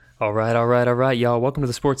All right, y'all. Welcome to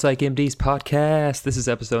the Sports Psych MD's podcast. This is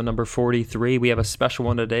episode number 43. We have a special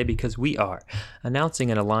one today because we are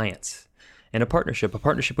announcing an alliance and a partnership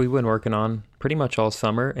we've been working on pretty much all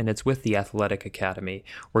summer, and it's with the Athletic Academy.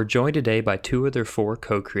 We're joined today by two of their four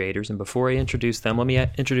co-creators, and before I introduce them, let me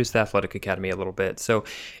introduce the Athletic Academy a little bit. So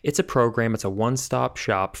it's a program, it's a one-stop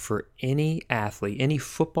shop for any athlete, any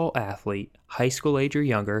football athlete, high school age or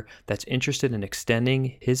younger, that's interested in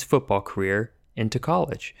extending his football career into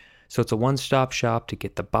college. So it's a one-stop shop to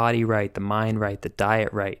get the body right, the mind right, the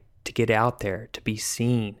diet right, to get out there, to be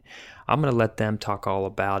seen. I'm going to let them talk all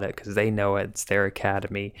about it because they know it. It's their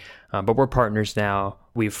academy. But we're partners now.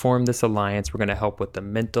 We've formed this alliance. We're going to help with the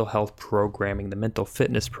mental health programming, the mental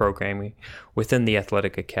fitness programming within the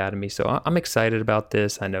Athletic Academy. So I'm excited about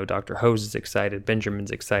this. I know Dr. Hose is excited.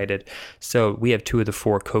 Benjamin's excited. So we have two of the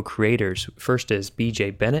four co-creators. First is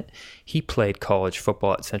BJ Bennett. He played college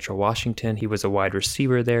football at Central Washington. He was a wide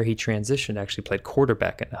receiver there. He transitioned, actually played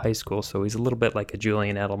quarterback in high school. So he's a little bit like a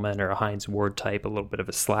Julian Edelman or a Hines Ward type, a little bit of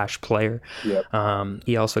a slash player. Yep.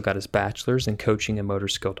 He also got his bachelor's in coaching and motor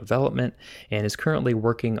skill development and is currently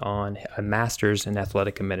working on a master's in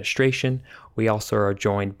athletic administration. We also are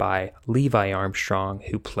joined by Levi Armstrong,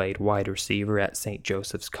 who played wide receiver at St.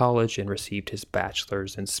 Joseph's College and received his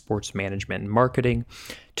bachelor's in sports management and marketing.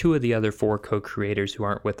 Two of the other four co-creators who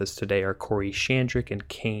aren't with us today are Corey Shandrick and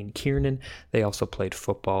Kane Kiernan. They also played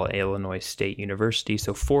football at Illinois State University.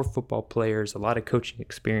 So four football players, a lot of coaching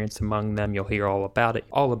experience among them. You'll hear all about it,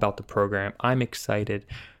 all about the program. I'm excited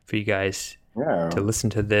for you guys to listen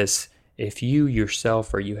to this. If you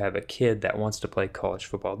yourself or you have a kid that wants to play college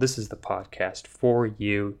football, this is the podcast for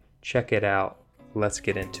you. Check it out. Let's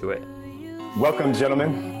get into it. Welcome,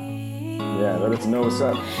 gentlemen. Yeah, let us know what's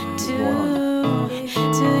up. What's going on?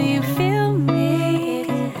 Do you feel me?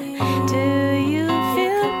 Do you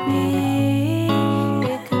feel me?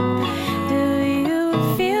 Do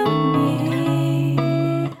you feel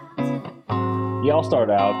me? Yeah, I'll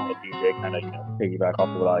start out with DJ, kind of piggyback off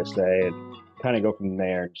of what I say and kind of go from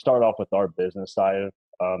there. Start off with our business side of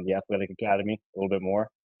the Athletic Academy a little bit more.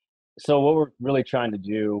 So what we're really trying to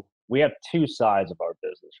do, we have two sides of our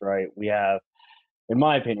business, right? We have, in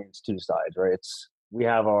my opinion, it's two sides, right? We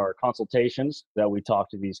have our consultations that we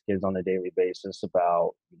talk to these kids on a daily basis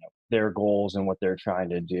about their goals and what they're trying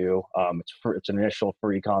to do. It's an initial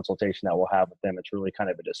free consultation that we'll have with them. It's really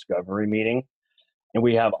kind of a discovery meeting. And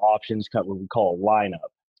we have options, what we call a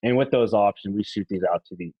lineup. And with those options, we shoot these out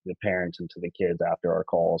to the parents and to the kids after our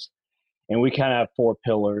calls. And we kind of have four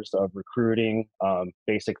pillars of recruiting,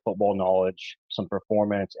 basic football knowledge, some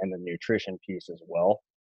performance, and the nutrition piece as well,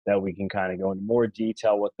 that we can kind of go into more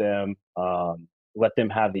detail with them, let them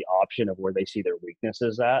have the option of where they see their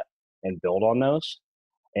weaknesses at and build on those.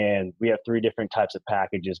 And we have three different types of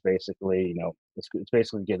packages, basically. It's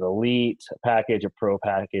basically get an elite package, a pro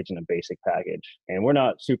package, and a basic package. And we're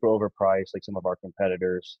not super overpriced like some of our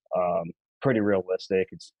competitors. Pretty realistic.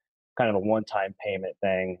 It's kind of a one-time payment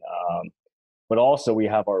thing. But also we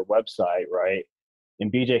have our website, right? And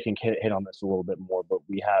BJ can hit on this a little bit more, but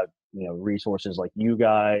we have, resources like you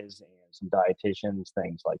guys and some dietitians,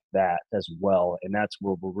 things like that as well. And that's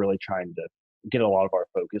where we're really trying to get a lot of our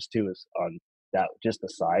focus to, is on that, just the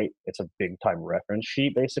site. It's a big time reference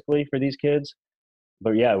sheet basically for these kids.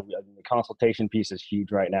 But yeah, the consultation piece is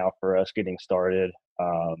huge right now for us getting started.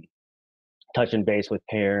 Touching base with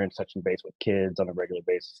parents, touching base with kids on a regular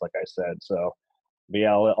basis, like I said. So, but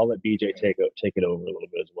yeah, I'll let BJ take it over a little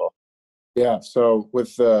bit as well. Yeah, so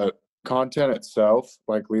with the content itself,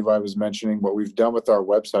 like Levi was mentioning, what we've done with our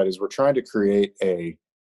website is we're trying to create a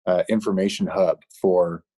information hub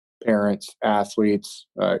for parents, athletes,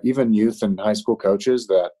 even youth and high school coaches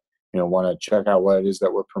that want to check out what it is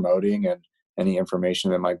that we're promoting and any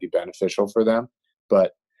information that might be beneficial for them.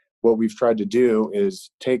 But what we've tried to do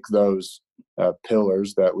is take those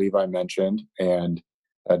pillars that Levi mentioned and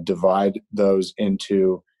divide those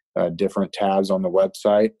into different tabs on the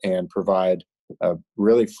website and provide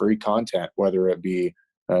really free content, whether it be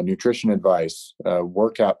nutrition advice,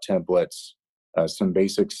 workout templates, some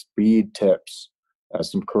basic speed tips,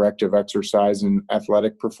 some corrective exercise and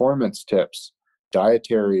athletic performance tips,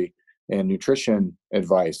 dietary and nutrition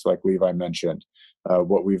advice, like Levi mentioned.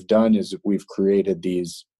 What we've done is we've created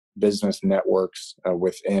these business networks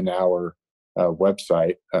within our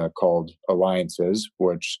website called Alliances,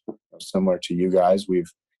 which, similar to you guys,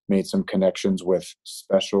 we've made some connections with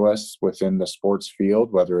specialists within the sports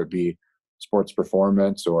field, whether it be sports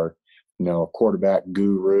performance or, a quarterback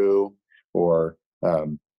guru, or,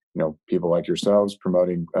 people like yourselves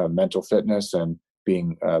promoting mental fitness and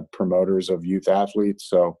being promoters of youth athletes.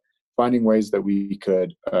 So finding ways that we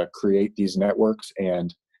could create these networks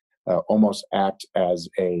and almost act as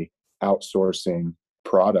a outsourcing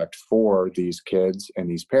product for these kids and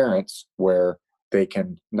these parents, where they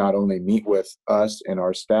can not only meet with us and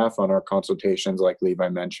our staff on our consultations, like Levi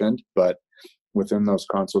mentioned, but within those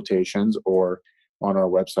consultations or on our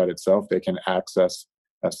website itself, they can access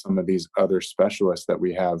some of these other specialists that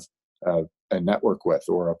we have a network with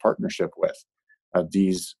or a partnership with.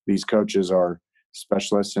 These coaches are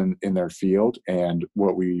specialists in their field, and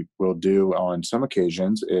what we will do on some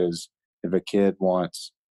occasions is, if a kid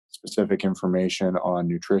wants specific information on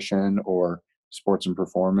nutrition or sports and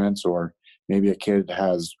performance, or maybe a kid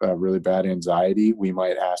has really bad anxiety, we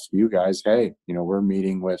might ask you guys, hey, we're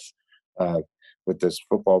meeting with this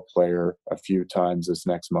football player a few times this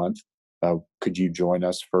next month. Could you join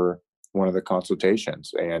us for one of the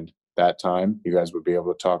consultations? And that time, you guys would be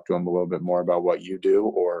able to talk to them a little bit more about what you do,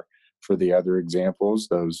 or for the other examples,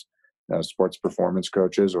 those sports performance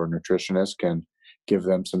coaches or nutritionists can give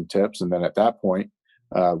them some tips. And then at that point,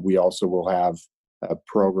 we also will have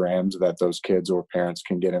programs that those kids or parents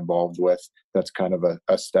can get involved with. That's kind of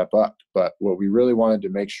a step up. But what we really wanted to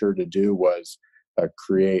make sure to do was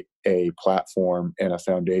create a platform and a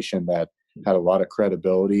foundation that had a lot of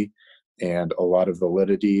credibility and a lot of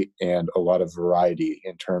validity and a lot of variety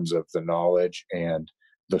in terms of the knowledge and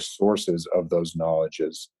the sources of those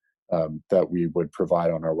knowledges that we would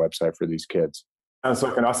provide on our website for these kids. Sounds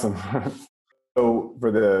fucking awesome. So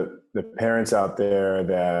for the parents out there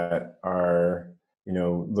that are,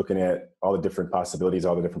 looking at all the different possibilities,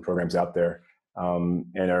 all the different programs out there, and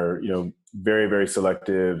are, very, very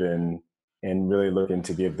selective and really looking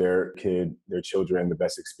to give their children the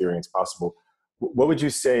best experience possible, what would you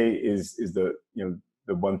say is the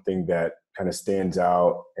one thing that kind of stands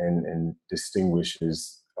out and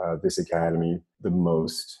distinguishes this academy the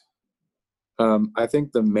most? I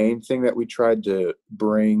think the main thing that we tried to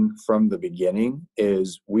bring from the beginning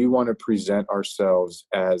is we want to present ourselves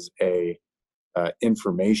as a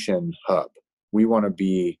information hub. We want to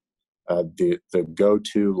be the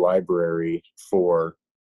go-to library for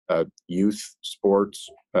youth sports,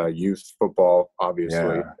 youth football,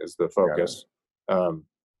 obviously, is the focus.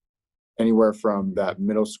 Anywhere from that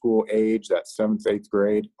middle school age, that 7th, 8th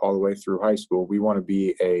grade, all the way through high school, we want to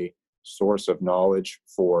be a source of knowledge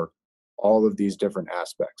for all of these different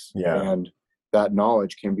aspects. And that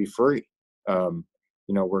knowledge can be free.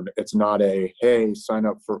 It's not a, hey, sign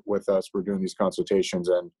up with us, we're doing these consultations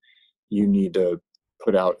and you need to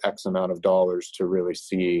put out X amount of dollars to really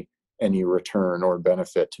see any return or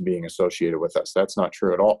benefit to being associated with us. That's not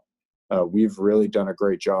true at all. We've really done a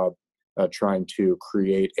great job trying to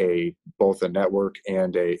create both a network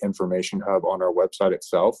and a information hub on our website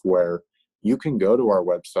itself, where you can go to our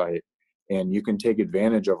website and you can take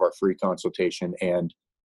advantage of our free consultation and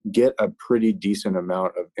get a pretty decent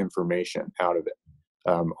amount of information out of it.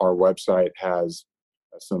 Our website has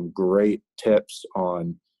some great tips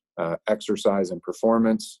on exercise and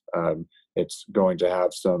performance. It's going to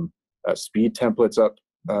have some speed templates up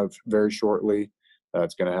very shortly.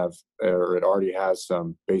 It's going to have, or it already has,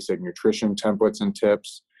 some basic nutrition templates and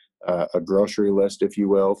tips, a grocery list, if you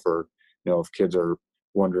will, for, if kids are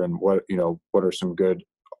wondering what are some good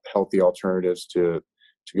healthy alternatives to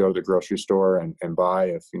go to the grocery store and buy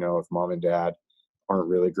if mom and dad aren't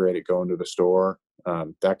really great at going to the store,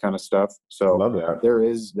 that kind of stuff. So love that.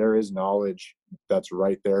 there is knowledge that's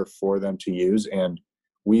right there for them to use, and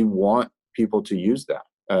we want people to use that.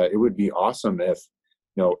 It would be awesome if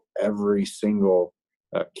every single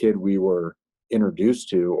kid we were introduced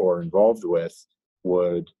to or involved with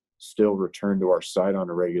would still return to our site on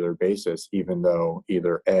a regular basis, even though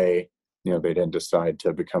either A, they didn't decide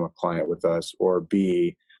to become a client with us, or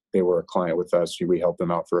B, they were a client with us, we helped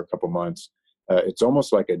them out for a couple months. It's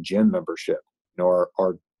almost like a gym membership. Our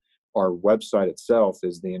website itself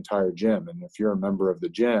is the entire gym, and if you're a member of the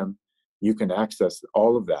gym, you can access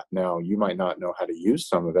all of that. Now, you might not know how to use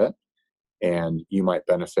some of it, and you might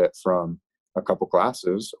benefit from a couple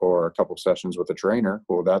classes or a couple sessions with a trainer.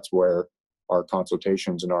 Well, that's where our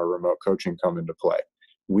consultations and our remote coaching come into play.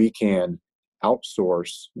 We can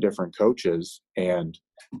outsource different coaches and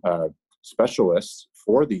specialists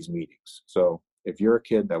for these meetings. So if you're a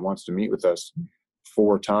kid that wants to meet with us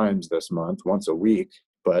 4 times this month, once a week,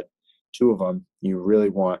 but 2 of them, you really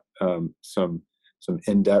want some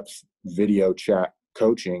in-depth video chat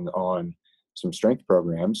coaching on some strength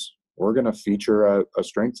programs, we're going to feature a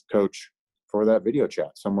strength coach for that video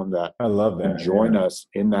chat, someone that I love that can join us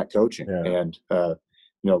in that coaching. And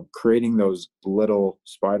creating those little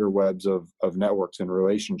spider webs of networks and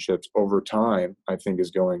relationships over time, I think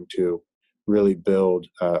is going to really build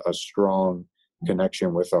a strong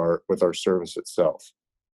connection with our service itself.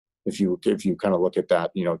 if you kind of look at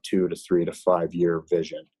that, 2 to 3 to 5 year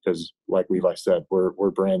vision, because like Levi said,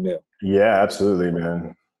 we're brand new. Yeah, absolutely,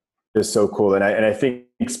 man. It's so cool. And I think,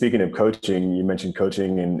 speaking of coaching, you mentioned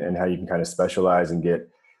coaching and how you can kind of specialize and get,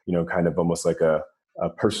 kind of almost like a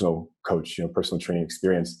personal coach, personal training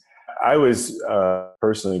experience. I was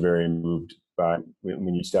personally very moved by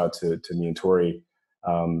when you reached out to me and Tori,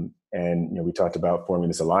 and we talked about forming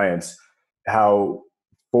this alliance, how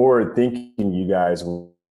forward thinking you guys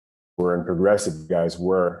were and progressive you guys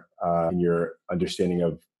were in your understanding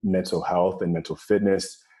of mental health and mental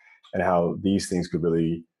fitness, and how these things could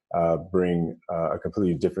really bring a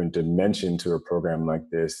completely different dimension to a program like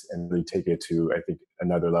this and really take it to, I think,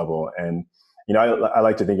 another level. And, I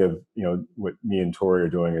like to think of, what me and Tori are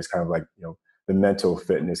doing is kind of like, the mental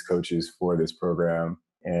fitness coaches for this program.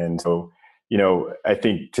 And so, I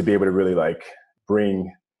think to be able to really like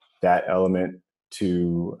bring that element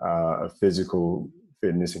to a physical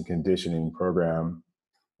fitness and conditioning program,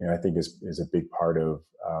 I think is a big part of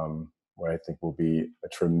what I think will be a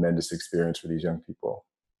tremendous experience for these young people.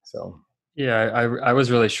 So Yeah, I was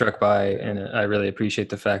really struck by, and I really appreciate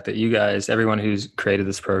the fact that you guys, everyone who's created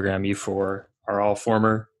this program, you four are all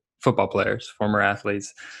former football players, former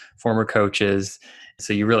athletes, former coaches.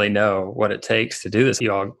 So you really know what it takes to do this.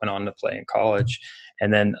 You all went on to play in college.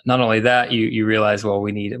 And then not only that, you realize, well,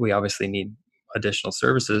 we obviously need additional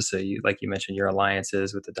services. So like you mentioned, your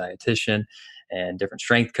alliances with the dietitian and different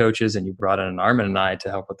strength coaches, and you brought in Armin and I to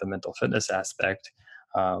help with the mental fitness aspect.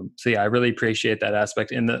 So yeah, I really appreciate that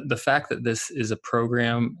aspect, and the fact that this is a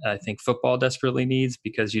program I think football desperately needs,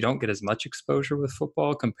 because you don't get as much exposure with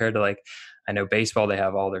football compared to, like, I know baseball, they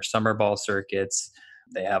have all their summer ball circuits,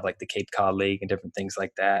 they have like the Cape Cod League and different things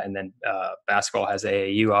like that, and then basketball has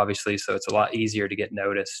AAU obviously, so it's a lot easier to get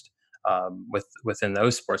noticed within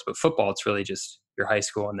those sports. But football, it's really just your high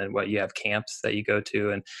school, and then what you have camps that you go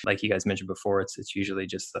to, and like you guys mentioned before, it's usually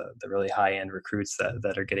just the really high end recruits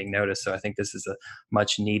that are getting noticed. So I think this is a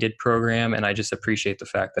much needed program, and I just appreciate the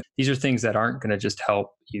fact that these are things that aren't going to just help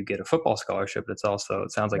you get a football scholarship. It sounds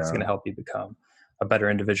like it's going to help you become a better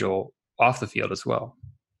individual off the field as well.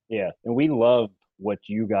 Yeah, and we love what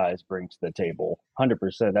you guys bring to the table.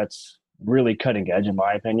 100%. That's really cutting edge in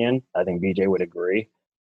my opinion. I think BJ would agree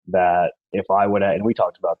that if I would have, and we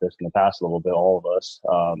talked about this in the past a little bit, all of us,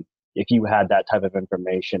 if you had that type of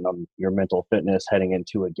information on your mental fitness heading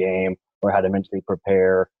into a game, or how to mentally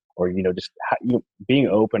prepare, or, just being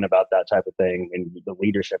open about that type of thing and the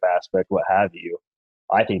leadership aspect, what have you,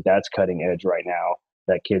 I think that's cutting edge right now,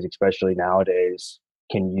 that kids, especially nowadays,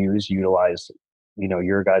 can utilize,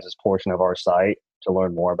 your guys' portion of our site to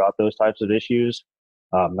learn more about those types of issues.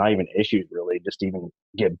 Not even issues really, just even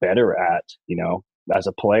get better at, as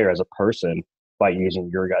a player, as a person, by using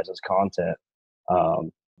your guys' content.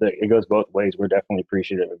 It goes both ways. We're definitely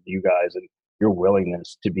appreciative of you guys and your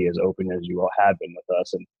willingness to be as open as you all have been with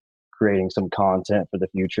us, and creating some content for the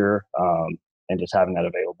future, and just having that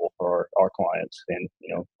available for our clients and,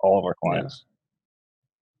 all of our clients. Yeah.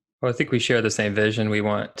 Well, I think we share the same vision. We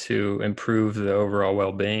want to improve the overall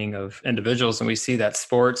well-being of individuals, and we see that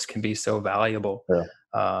sports can be so valuable,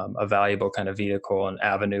 a valuable kind of vehicle and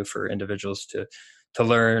avenue for individuals to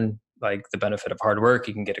learn, like, the benefit of hard work.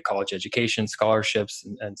 You can get a college education, scholarships,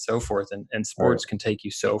 and so forth. And sports can take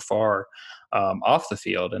you so far off the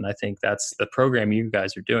field. And I think that's the program you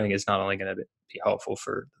guys are doing is not only going to be helpful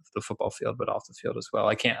for the football field, but off the field as well.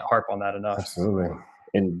 I can't harp on that enough. Absolutely.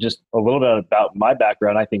 And just a little bit about my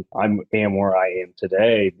background, I think I am where I am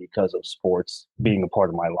today because of sports being a part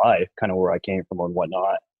of my life, kind of where I came from and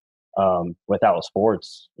whatnot. Without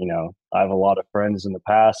sports, I have a lot of friends in the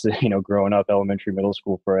past, growing up, elementary, middle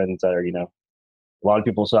school friends that are, a lot of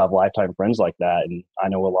people still have lifetime friends like that. And I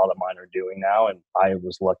know a lot of mine are doing now. And I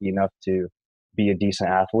was lucky enough to be a decent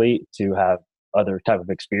athlete, to have other type of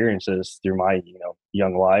experiences through my,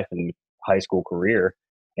 young life and high school career,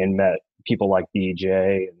 and met people like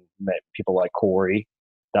BJ and met people like Corey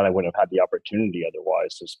that I wouldn't have had the opportunity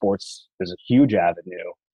otherwise. So sports is a huge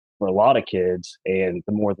avenue for a lot of kids. And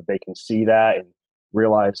the more that they can see that and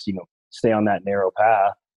realize, stay on that narrow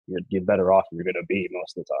path, you're better off you're going to be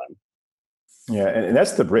most of the time. Yeah. And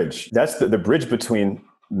that's the bridge. That's the bridge between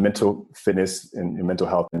mental fitness and mental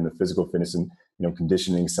health and the physical fitness and,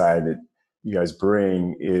 conditioning side that you guys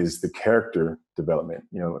bring is the character development,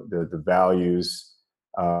 the values,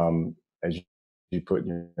 as you put,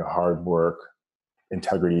 hard work,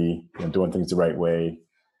 integrity, doing things the right way,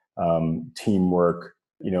 teamwork,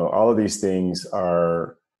 all of these things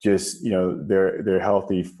are just, they're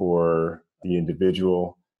healthy for the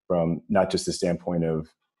individual from not just the standpoint of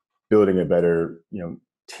building a better,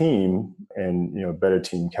 team and, better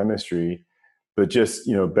team chemistry, but just,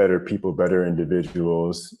 better people, better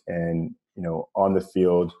individuals, and, on the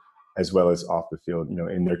field as well as off the field,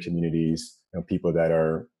 in their communities, people that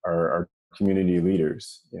are community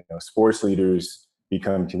leaders. Sports leaders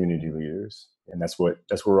become community leaders, and that's what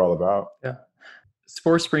we're all about. Yeah.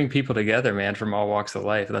 Sports bring people together, man, from all walks of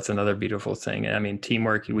life. That's another beautiful thing. I mean,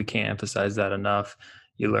 teamwork, we can't emphasize that enough.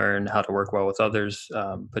 You learn how to work well with others,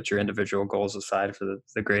 put your individual goals aside for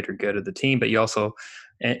the greater good of the team. But you also,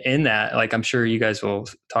 in that, like, I'm sure you guys will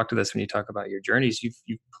talk to this when you talk about your journeys. You've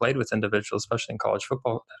played with individuals, especially in college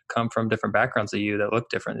football, that come from different backgrounds of you, that look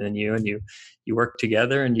different than you, and you work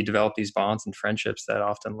together and you develop these bonds and friendships that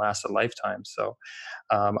often last a lifetime. So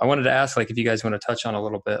I wanted to ask, like, if you guys want to touch on a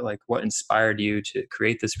little bit, like, what inspired you to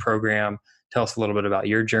create this program. Tell us a little bit about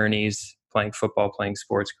your journeys playing football, playing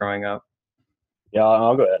sports growing up. Yeah,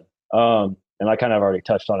 I'll go ahead. And I kind of already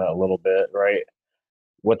touched on it a little bit, right?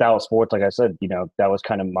 Without sports, like I said, that was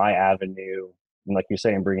kind of my avenue. And like you're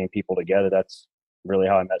saying, bringing people together, that's really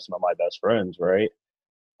how I met some of my best friends, right?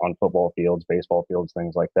 On football fields, baseball fields,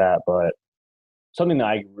 things like that. But something that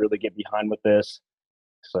I really get behind with this.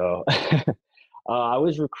 So I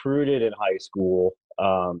was recruited in high school.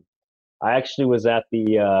 I actually was at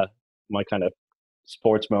my kind of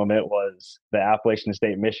sports moment was the Appalachian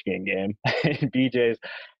State Michigan game. And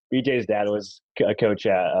BJ's dad was a coach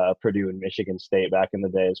at Purdue and Michigan State back in the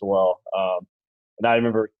day as well. And I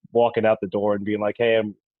remember walking out the door and being like, "Hey,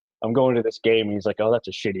 I'm going to this game." And he's like, "Oh, that's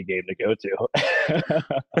a shitty game to go to."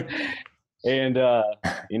 And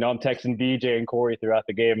I'm texting BJ and Corey throughout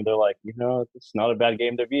the game, and they're like, "It's not a bad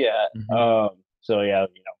game to be at." Mm-hmm. So yeah,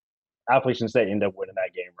 Appalachian State ended up winning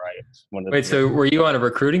that game, right? Wait, so were you on a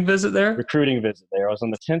recruiting visit there? Recruiting visit there. I was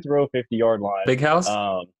on the 10th row, 50-yard line. Big house?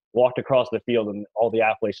 Walked across the field, and all the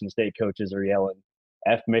Appalachian State coaches are yelling,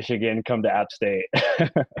 "F Michigan, come to App State."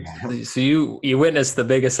 So you witnessed the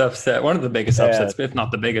biggest upset, one of the biggest upsets, if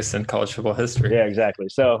not the biggest in college football history. Yeah, exactly.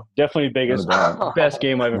 So definitely best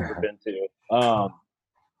game I've ever been to.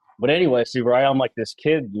 But anyway, so I'm like this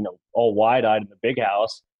kid, all wide-eyed in the big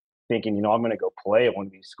house, thinking, I'm going to go play at one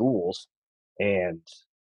of these schools. And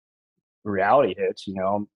reality hits,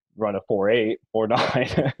 I'm running a 4.8,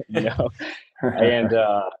 4.9,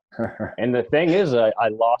 and the thing is, I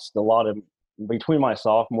lost a lot of, between my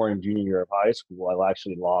sophomore and junior year of high school, I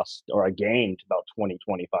gained about 20,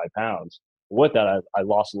 25 pounds. With that, I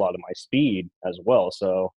lost a lot of my speed as well.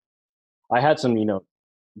 So I had some,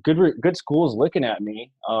 good schools looking at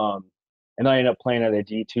me. And I ended up playing at a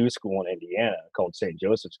D2 school in Indiana called St.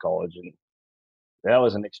 Joseph's College. And that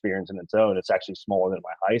was an experience in its own. It's actually smaller than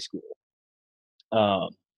my high school.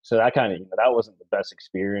 So that kind of, that wasn't the best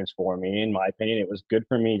experience for me, in my opinion. It was good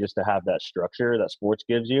for me just to have that structure that sports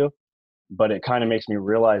gives you. But it kind of makes me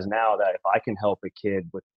realize now that if I can help a kid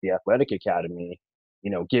with the athletic academy,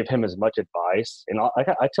 give him as much advice. And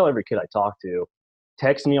I tell every kid I talk to,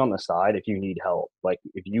 text me on the side if you need help. Like,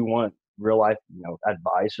 if you want real life,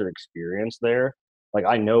 advice or experience there, like,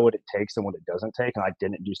 I know what it takes and what it doesn't take. And I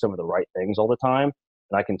didn't do some of the right things all the time.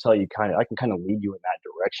 And I can tell you I can kind of lead you in that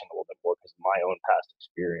direction a little bit more because of my own past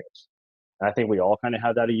experience. And I think we all kind of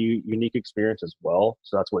have that unique experience as well.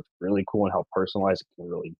 So that's what's really cool and how personalized it can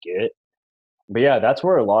really get. But yeah, that's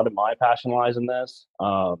where a lot of my passion lies in this.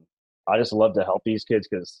 I just love to help these kids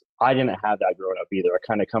because I didn't have that growing up either. I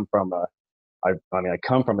kind of come from I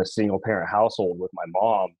come from a single parent household with my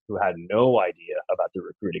mom who had no idea about the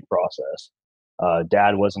recruiting process.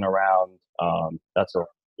 Dad wasn't around. That's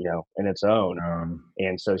in its own.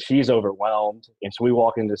 And so she's overwhelmed. And so we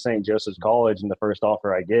walk into St. Joseph's College, and the first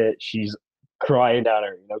offer I get, she's crying down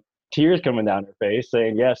her, tears coming down her face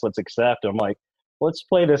saying, "Yes, let's accept." I'm like, "Let's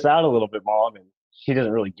play this out a little bit, Mom." And she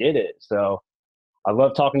doesn't really get it. So I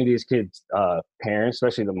love talking to these kids' parents,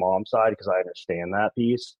 especially the mom side, because I understand that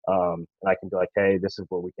piece. And I can be like, "Hey, this is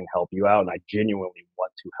where we can help you out." And I genuinely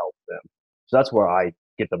want to help them. So that's where I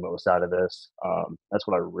get the most out of this. That's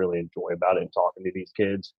what I really enjoy about it, and talking to these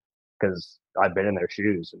kids, because I've been in their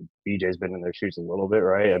shoes, and BJ's been in their shoes a little bit,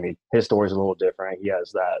 right? I mean, his story's a little different. He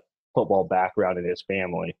has that football background in his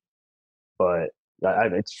family, but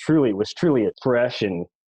it was truly a fresh and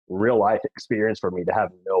real life experience for me to have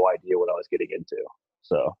no idea what I was getting into.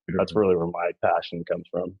 So that's really where my passion comes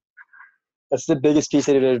from. That's the biggest piece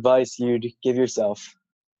of advice you'd give yourself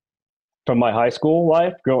From my high school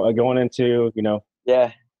life, going into,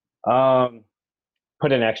 Yeah.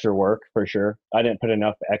 Put in extra work for sure. I didn't put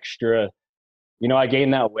enough extra. I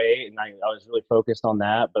gained that weight, and I was really focused on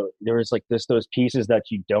that. But there was like those pieces that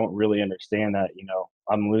you don't really understand, that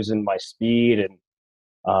I'm losing my speed, and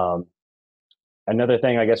another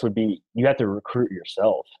thing I guess would be you have to recruit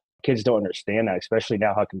yourself. kids don't understand that, especially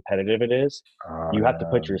now how competitive it is. You have to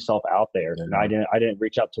put yourself out there. And I didn't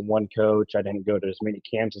reach out to one coach. I didn't go to as many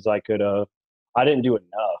camps as I could have. I didn't do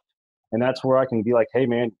enough. And that's where I can be like, hey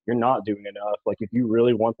man, you're not doing enough. Like if you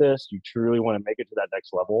really want this, you truly want to make it to that next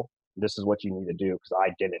level, this is what you need to do, because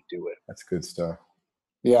I didn't do it. That's good stuff.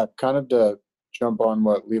 Yeah, kind of to jump on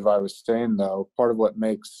what Levi was saying, though, part of what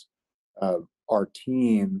makes our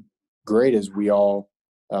team great is we all,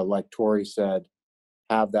 like Tori said,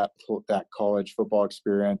 have that college football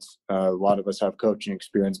experience. A lot of us have coaching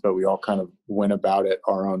experience, but we all kind of went about it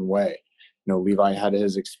our own way. You know, Levi had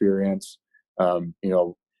his experience. You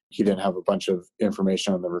know, he didn't have a bunch of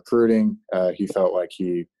information on the recruiting. He felt like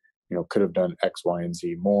he, you know, could have done X, Y, and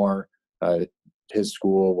Z more. His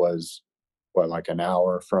school was like an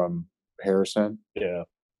hour from Harrison. Yeah.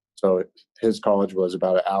 So his college was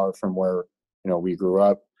about an hour from where, you know, we grew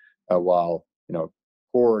up. While, you know,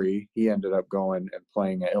 Corey, he ended up going and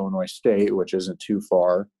playing at Illinois State, which isn't too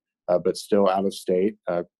far, but still out of state.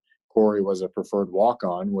 Corey was a preferred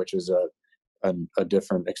walk-on, which is a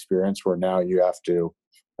different experience where now you have to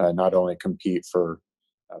not only compete for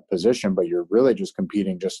position, but you're really just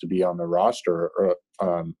competing just to be on the roster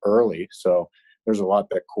early. So there's a lot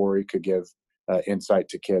that Corey could give insight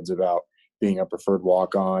to kids about being a preferred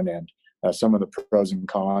walk-on and some of the pros and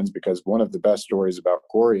cons, because one of the best stories about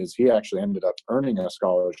Corey is he actually ended up earning a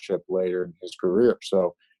scholarship later in his career.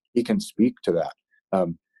 So he can speak to that.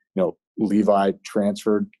 You know, Levi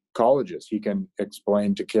transferred colleges. He can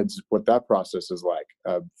explain to kids what that process is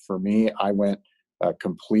like. For me, I went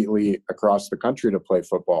completely across the country to play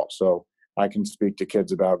football. So I can speak to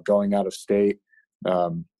kids about going out of state.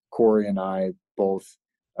 Corey and I both,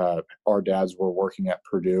 our dads were working at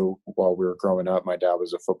Purdue while we were growing up. My dad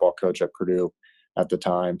was a football coach at Purdue at the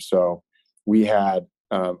time. So we had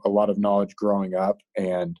a lot of knowledge growing up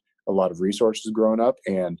and a lot of resources growing up.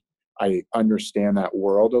 And I understand that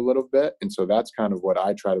world a little bit. And so that's kind of what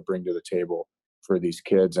I try to bring to the table for these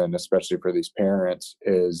kids, and especially for these parents,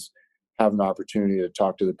 is have an opportunity to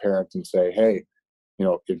talk to the parents and say, hey, you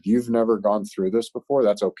know, if you've never gone through this before,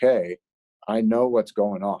 that's okay. I know what's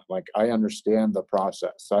going on. Like, I understand the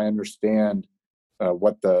process. I understand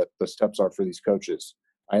what the steps are for these coaches.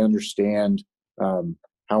 I understand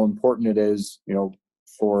how important it is, you know,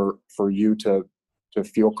 for you to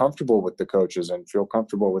feel comfortable with the coaches and feel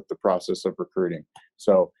comfortable with the process of recruiting.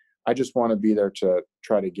 So I just want to be there to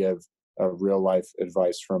try to give real life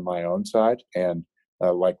advice from my own side. And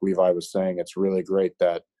like Levi was saying, it's really great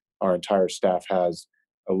that our entire staff has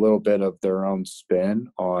a little bit of their own spin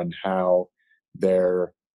on how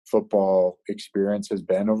their football experience has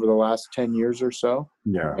been over the last 10 years or so.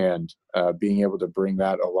 Yeah. And being able to bring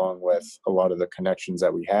that along with a lot of the connections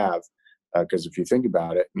that we have. Because if you think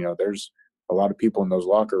about it, you know, there's a lot of people in those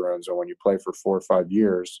locker rooms. And when you play for 4 or 5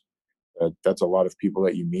 years, that's a lot of people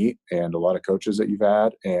that you meet and a lot of coaches that you've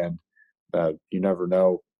had. And you never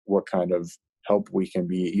know what kind of help we can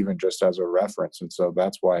be, even just as a reference. And so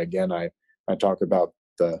that's why, again, I talk about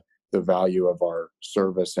the value of our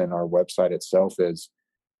service and our website itself is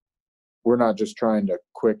we're not just trying to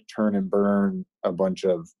quick turn and burn a bunch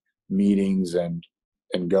of meetings and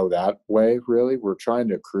go that way. Really, we're trying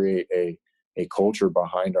to create a culture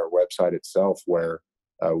behind our website itself where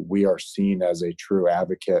we are seen as a true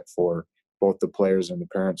advocate for both the players and the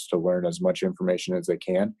parents to learn as much information as they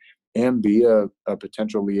can and be a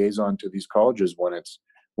potential liaison to these colleges when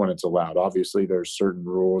it's allowed. Obviously, there's certain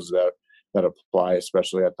rules that apply,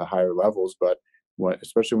 especially at the higher levels, but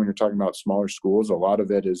especially when you're talking about smaller schools, a lot of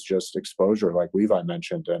it is just exposure, like Levi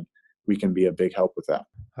mentioned, and we can be a big help with that.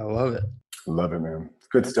 I love it. Love it, man.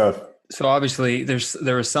 Good stuff. So obviously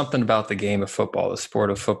there was something about the game of football, the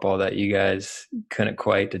sport of football, that you guys couldn't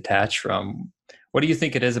quite detach from. What do you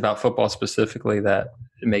think it is about football specifically that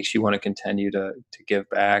it makes you want to continue to give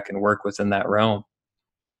back and work within that realm?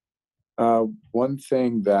 One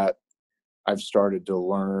thing that I've started to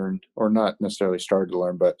learn, or not necessarily started to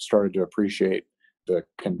learn, but started to appreciate the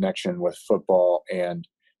connection with football and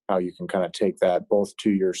how you can kind of take that both to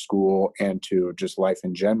your school and to just life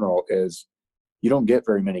in general is you don't get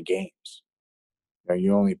very many games.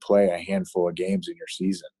 You only play a handful of games in your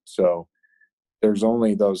season. So there's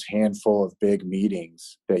only those handful of big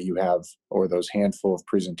meetings that you have, or those handful of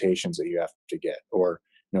presentations that you have to get, or,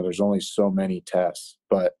 there's only so many tests,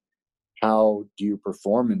 but how do you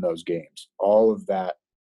perform in those games? All of that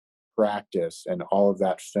practice and all of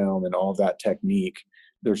that film and all of that technique,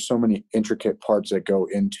 there's so many intricate parts that go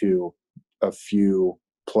into a few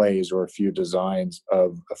plays or a few designs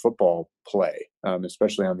of a football play,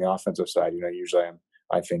 especially on the offensive side. Usually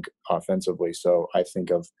I think offensively, so I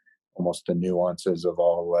think of almost the nuances of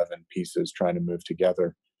all 11 pieces trying to move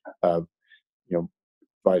together. uh, you know,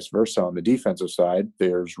 vice versa on the defensive side,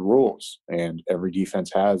 there's rules, and every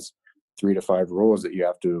defense has 3 to 5 rules that you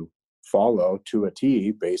have to follow to a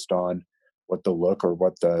T based on what the look or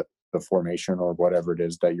what the formation or whatever it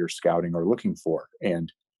is that you're scouting or looking for.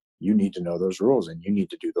 And you need to know those rules, and you need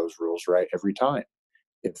to do those rules right every time.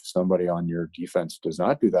 If somebody on your defense does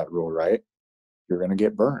not do that rule right, you're going to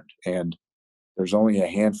get burned. And there's only a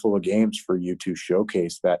handful of games for you to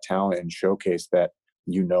showcase that talent and showcase that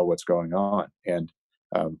you know what's going on. And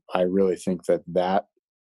I really think that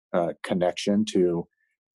connection to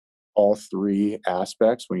all 3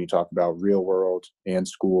 aspects, when you talk about real world and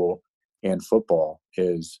school and football,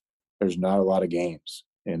 is there's not a lot of games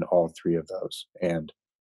in all 3 of those. And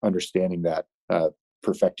understanding that,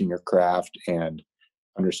 perfecting your craft and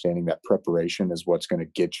understanding that preparation is what's going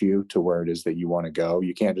to get you to where it is that you want to go.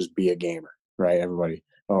 You can't just be a gamer, right? Everybody,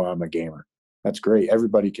 oh, I'm a gamer. That's great.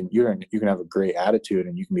 Everybody can, you can have a great attitude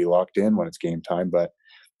and you can be locked in when it's game time, but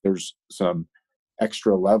there's some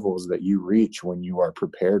extra levels that you reach when you are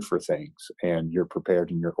prepared for things, and you're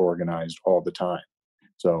prepared and you're organized all the time.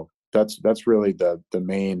 So that's really the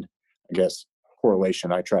main, I guess,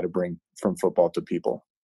 correlation I try to bring from football to people.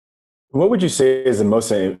 What would you say is the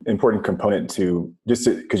most important component to, just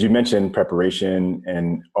because you mentioned preparation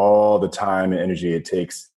and all the time and energy it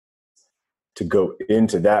takes to go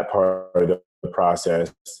into that part of the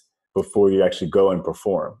process before you actually go and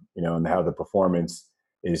perform, and how the performance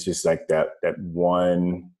is just like that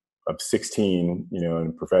one of 16, in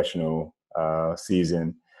a professional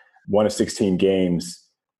season, one of 16 games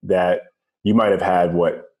that you might have had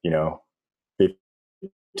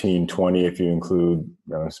 15, 20, if you include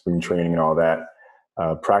spring training and all that,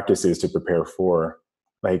 practices to prepare for.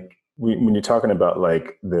 Like when you're talking about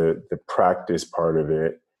like the practice part of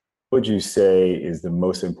it, what would you say is the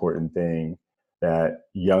most important thing that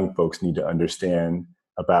young folks need to understand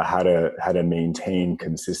about how to maintain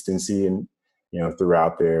consistency and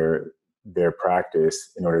throughout their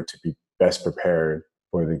practice in order to be best prepared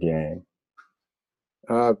for the game?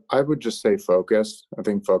 I would just say focus. I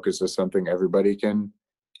think focus is something everybody can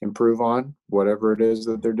improve on, whatever it is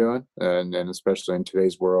that they're doing, and especially in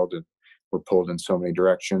today's world, and we're pulled in so many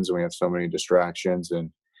directions, and we have so many distractions, and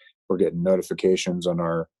we're getting notifications on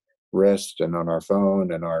our wrist and on our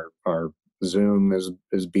phone, and our Zoom is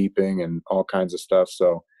beeping and all kinds of stuff.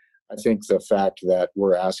 So I think the fact that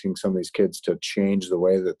we're asking some of these kids to change the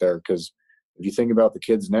way that because if you think about the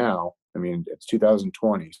kids now, I mean, it's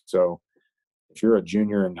 2020. So if you're a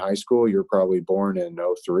junior in high school, you're probably born in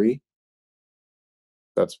 03.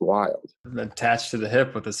 That's wild. Attached to the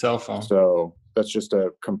hip with a cell phone. So that's just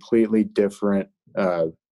a completely different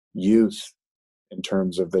youth in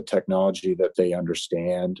terms of the technology that they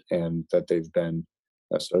understand and that they've been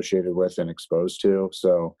associated with and exposed to.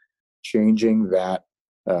 So changing that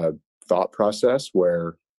thought process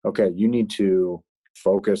where, okay, you need to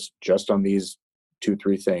focus just on these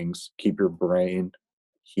 2-3 things, keep your brain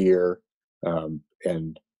here,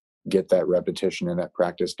 and get that repetition and that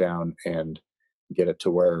practice down, and get it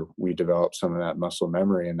to where we develop some of that muscle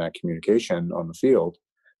memory and that communication on the field,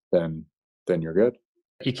 then you're good.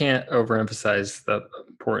 You can't overemphasize the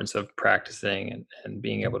importance of practicing and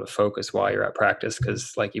being able to focus while you're at practice,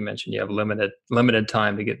 because like you mentioned, you have limited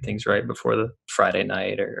time to get things right before the Friday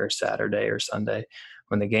night or Saturday or Sunday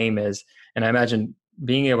when the game is. And I imagine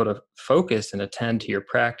being able to focus and attend to your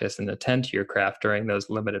practice and attend to your craft during those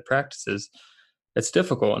limited practices, it's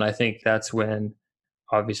difficult. And I think that's when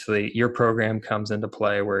obviously your program comes into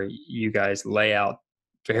play, where you guys lay out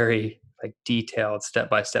very like detailed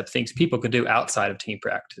step-by-step things people can do outside of team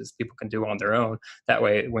practice, people can do on their own. That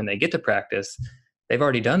way, when they get to practice, they've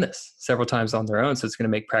already done this several times on their own. So it's going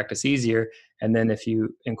to make practice easier. And then if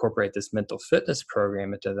you incorporate this mental fitness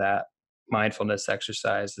program into that, mindfulness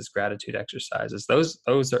exercises, gratitude exercises, those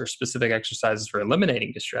are specific exercises for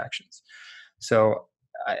eliminating distractions. So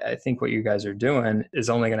I think what you guys are doing is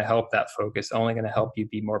only going to help that focus, only going to help you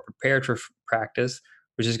be more prepared for practice,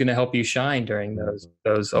 which is going to help you shine during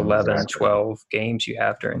those 11, 12 games you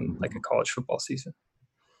have during like a college football season.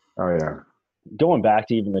 Oh yeah. Going back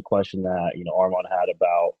to even the question that, Armand had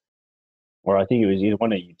about, or I think it was either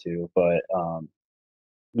one of you two, but,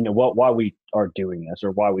 why we are doing this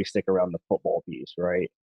or why we stick around the football piece,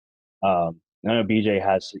 right? I know BJ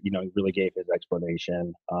has, really gave his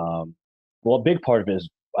explanation. Well, a big part of it is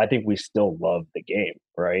I think we still love the game,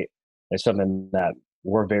 right? It's something that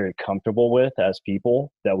we're very comfortable with as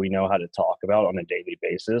people, that we know how to talk about on a daily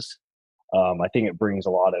basis. I think it brings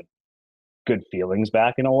a lot of good feelings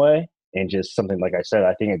back in a way, and just something, like I said,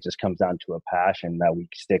 I think it just comes down to a passion that we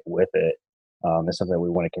stick with it. It's something that we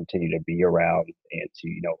want to continue to be around and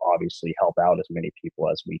to, obviously help out as many people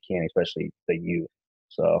as we can, especially the youth.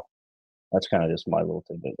 So that's kind of just my little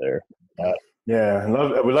tidbit there. Yeah,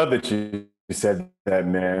 we love that you said that,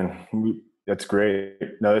 man. That's great.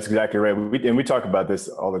 No, that's exactly right. We talk about this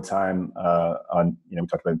all the time we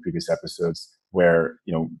talked about in previous episodes where,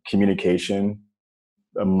 communication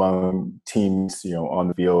among teams, on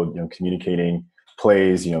the field, communicating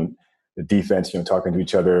plays, the defense, talking to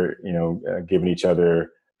each other, giving each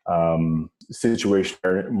other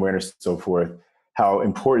situational awareness and so forth, how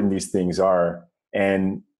important these things are.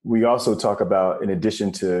 And we also talk about, in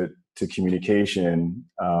addition to communication,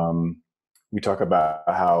 we talk about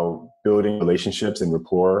how building relationships and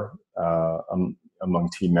rapport among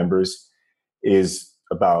team members is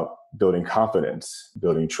about building confidence,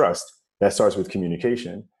 building trust. That starts with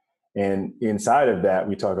communication. And inside of that,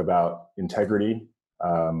 we talk about integrity.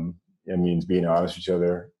 It means being honest with each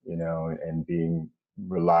other, and being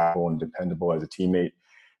reliable and dependable as a teammate.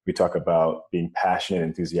 We talk about being passionate,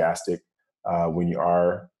 enthusiastic when you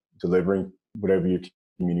are delivering whatever you're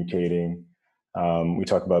communicating. We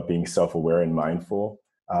talk about being self-aware and mindful,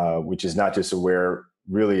 which is not just aware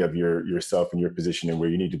really of yourself and your position and where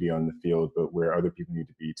you need to be on the field, but where other people need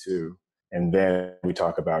to be too. And then we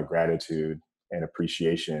talk about gratitude and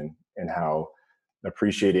appreciation and how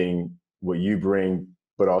appreciating what you bring,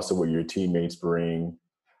 but also what your teammates bring.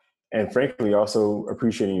 And frankly, also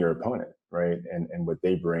appreciating your opponent, right? And what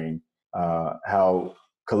they bring, how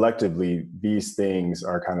collectively these things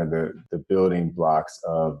are kind of the building blocks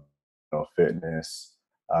of fitness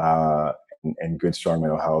and good, strong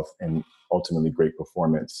mental health, and ultimately great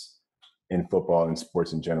performance in football and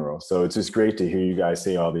sports in general. So it's just great to hear you guys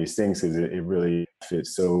say all these things because it really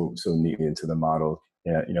fits so neatly into the model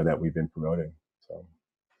that we've been promoting. So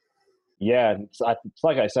yeah, it's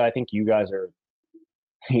like I said, I think you guys are,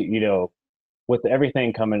 with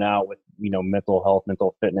everything coming out with mental health,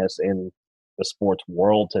 mental fitness in the sports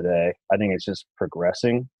world today, I think it's just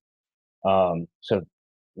progressing. So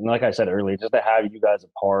like I said earlier, just to have you guys a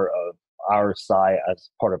part of our side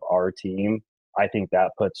as part of our team, I think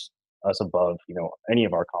that puts us above, any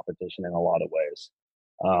of our competition in a lot of ways.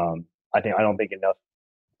 I don't think enough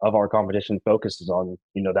of our competition focuses on,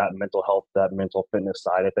 that mental health, that mental fitness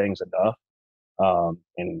side of things enough.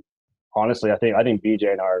 And honestly, I think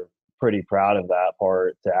BJ and I are pretty proud of that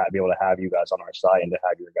part, to be able to have you guys on our site and to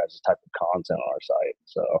have your guys' type of content on our site.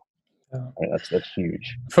 So I mean, that's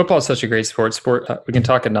huge. Football is such a great sport. We can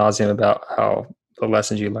talk ad nauseum about how the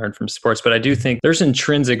lessons you learn from sports, but I do think there's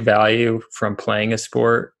intrinsic value from playing a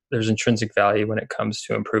sport. There's intrinsic value when it comes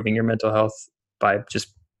to improving your mental health by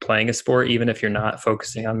just playing a sport, even if you're not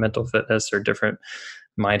focusing on mental fitness or different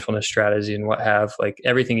mindfulness strategy and what have. Like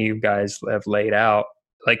everything you guys have laid out,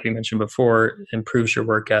 like we mentioned before, improves your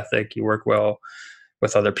work ethic. You work well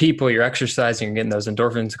with other people, you're exercising, you're getting those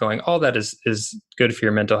endorphins going. All that is good for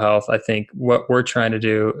your mental health. I think what we're trying to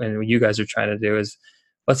do and what you guys are trying to do is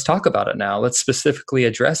let's talk about it now. Let's specifically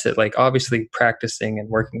address it. Like obviously practicing and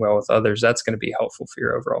working well with others, that's going to be helpful for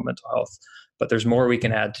your overall mental health. But there's more we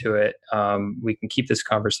can add to it. We can keep this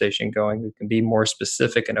conversation going. We can be more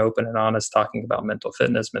specific and open and honest, talking about mental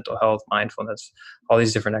fitness, mental health, mindfulness, all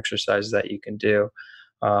these different exercises that you can do.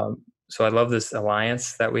 So I love this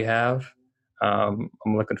alliance that we have. I'm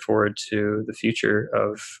looking forward to the future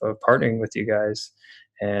of partnering with you guys.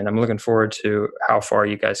 And I'm looking forward to how far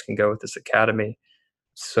you guys can go with this academy.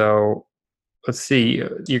 So let's see,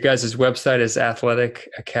 your guys' website is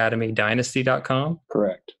athleticacademydynasty.com.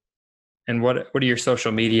 Correct. And what are your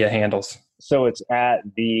social media handles? So it's at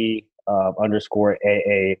the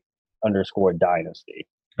 _AA_dynasty.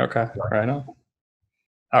 Okay, right on.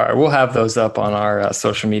 All right, we'll have those up on our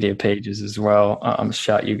social media pages as well.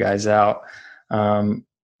 Shout you guys out. But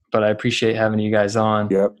I appreciate having you guys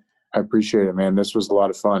on. Yep. I appreciate it, man. This was a lot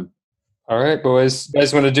of fun. All right, boys. You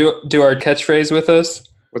guys want to do our catchphrase with us?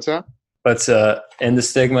 What's that? Let's end the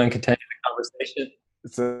stigma and continue the conversation.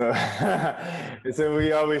 So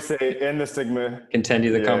we always say end the stigma.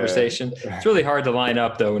 Continue the conversation. It's really hard to line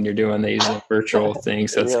up, though, when you're doing these virtual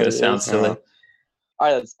things, so it's going to sound silly. All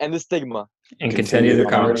right, let's end the stigma. And continue the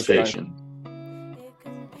conversation.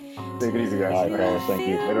 Take it easy, guys. All right, fellas. Thank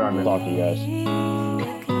you. Later on, man. Talk to you guys.